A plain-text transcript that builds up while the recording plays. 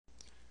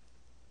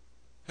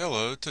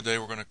Hello, today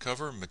we're going to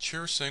cover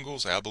mature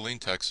singles, Abilene,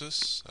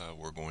 Texas.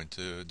 We're going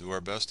to do our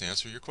best to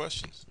answer your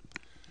questions.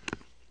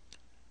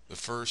 The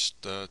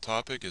first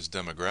topic is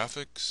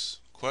demographics.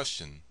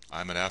 Question: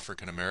 I'm an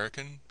African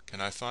American.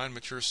 Can I find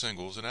mature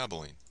singles in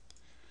Abilene?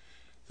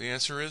 The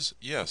answer is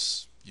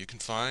yes. You can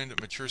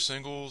find mature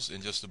singles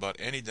in just about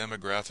any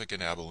demographic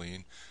in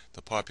Abilene.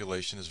 The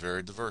population is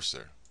very diverse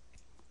there.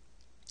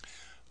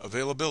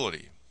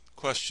 Availability.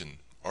 Question: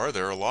 are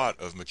there a lot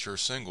of mature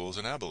singles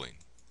in Abilene?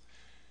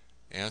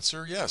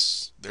 Answer: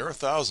 yes, there are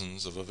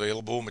thousands of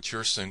available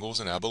mature singles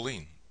in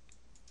Abilene.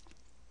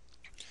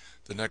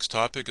 The next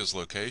topic is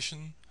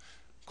location.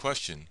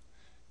 Question: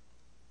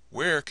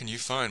 where can you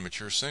find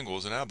mature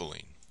singles in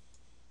Abilene?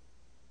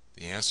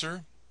 The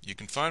answer: you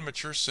can find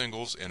mature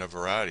singles in a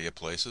variety of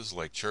places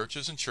like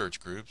churches and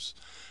church groups,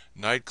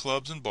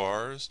 nightclubs and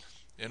bars,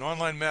 and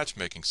online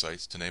matchmaking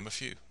sites, to name a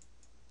few.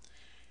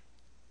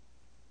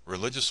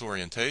 Religious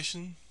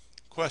orientation.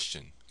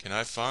 Question: can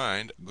I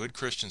find good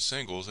Christian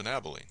singles in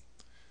Abilene?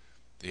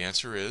 The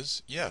answer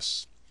is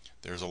yes.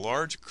 There's a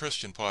large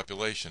Christian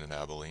population in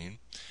Abilene.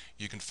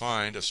 You can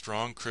find a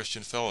strong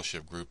Christian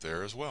fellowship group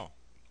there as well.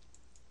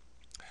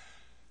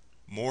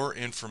 More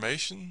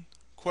information.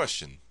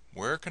 Question: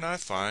 where can I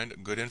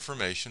find good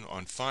information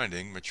on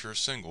finding mature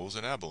singles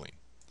in Abilene?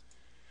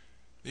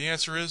 The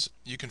answer is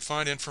you can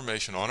find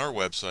information on our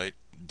website,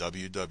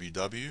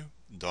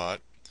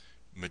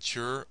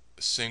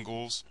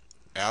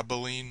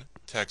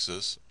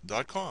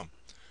 www.maturesinglesAbilenetexas.com.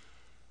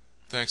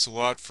 Thanks a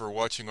lot for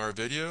watching our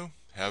video.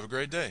 Have a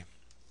great day.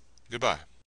 Goodbye.